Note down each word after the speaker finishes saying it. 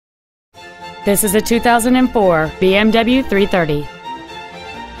This is a 2004 BMW 330.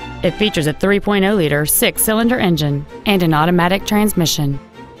 It features a 3.0-liter six-cylinder engine and an automatic transmission.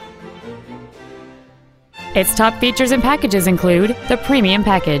 Its top features and packages include the Premium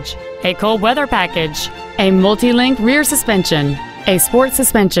Package, a cold weather package, a multi-link rear suspension, a sport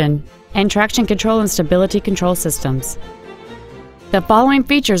suspension, and traction control and stability control systems. The following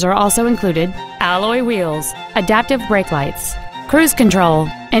features are also included: alloy wheels, adaptive brake lights, cruise control,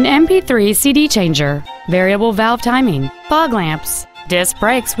 an MP3 CD changer, variable valve timing, fog lamps, disc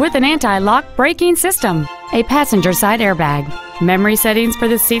brakes with an anti-lock braking system, a passenger side airbag, memory settings for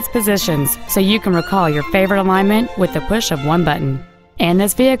the seat's positions so you can recall your favorite alignment with the push of one button. And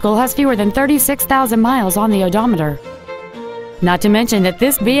this vehicle has fewer than 36,000 miles on the odometer. Not to mention that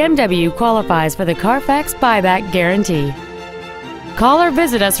this BMW qualifies for the Carfax buyback guarantee. Call or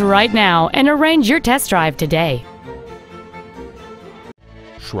visit us right now and arrange your test drive today.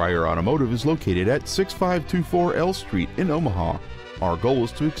 Schrier Automotive is located at 6524 L Street in Omaha. Our goal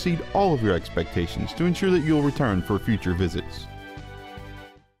is to exceed all of your expectations to ensure that you'll return for future visits.